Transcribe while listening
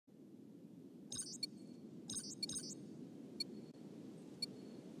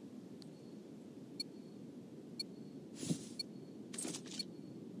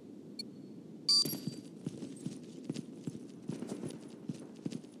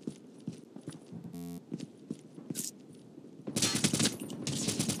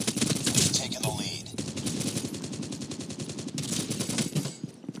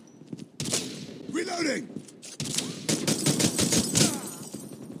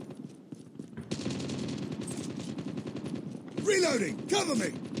Reloading! Cover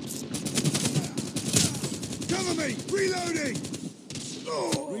me! Cover me! Reloading!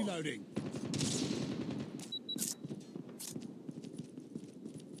 Oh. Reloading.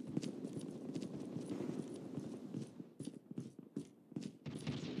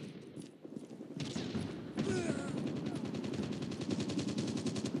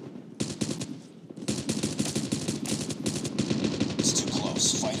 It's too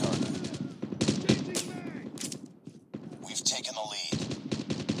close. Fight harder. We've taken the lead.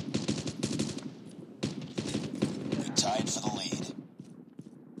 We tied for the lead.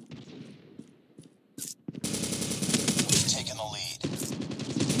 We've taken the lead.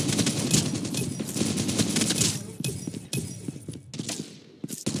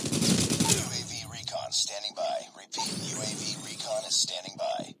 UAV recon standing by. Repeat, UAV recon is standing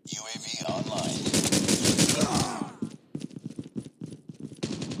by. UAV online.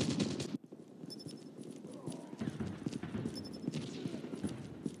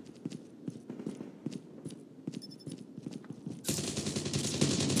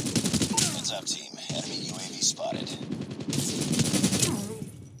 Heads up, team. Enemy UAV spotted.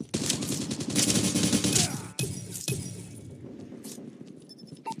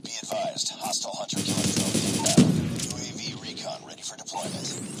 Be advised, hostile hunter-killer drone inbound. UAV recon ready for deployment.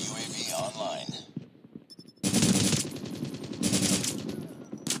 UAV online.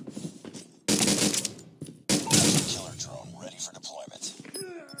 Hunter-killer drone ready for deployment.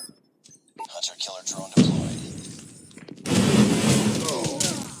 Hunter-killer drone deployed.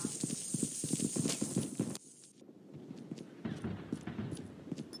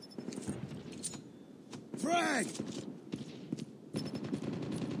 Frag!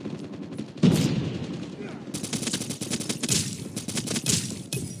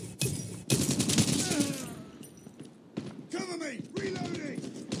 Cover me! Reloading!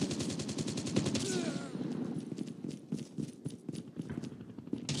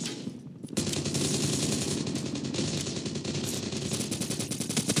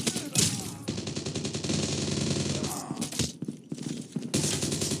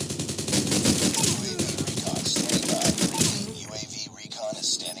 UAV recon is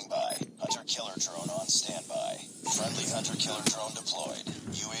standing by. Hunter-killer drone on standby. Friendly hunter-killer drone deployed.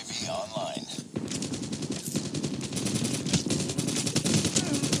 UAV online.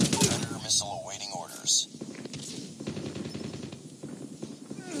 Predator missile awaiting orders.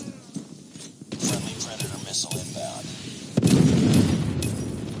 Friendly Predator missile inbound.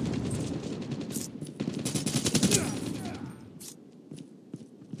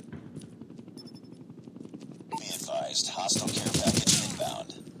 Be advised, hostile care package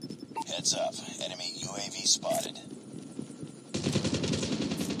inbound. Heads up, enemy UAV spotted.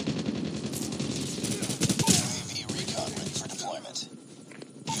 UAV recon ready for deployment.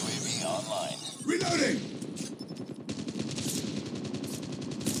 UAV online. Reloading!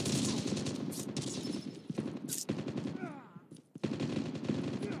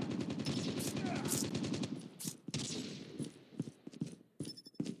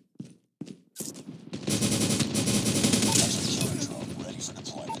 Hunter-killer drone ready for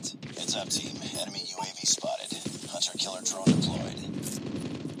deployment. Heads up, team. Enemy UAV spotted. Hunter-killer drone deployed.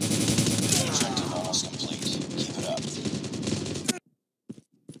 Objective almost complete. Keep it up.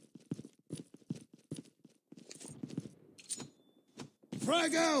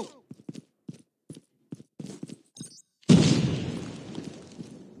 Frag out!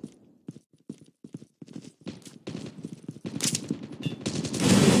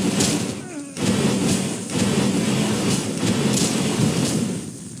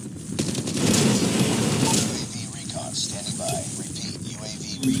 UAV recon standing by. Repeat,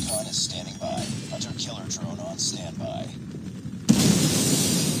 UAV recon is standing by. Hunter-killer drone on standby.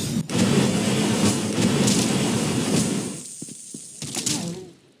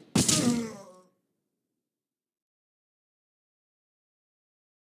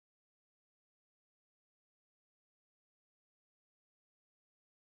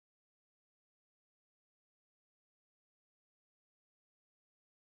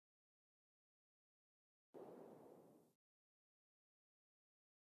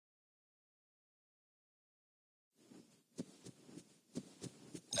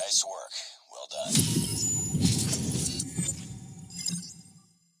 Nice work. Well done.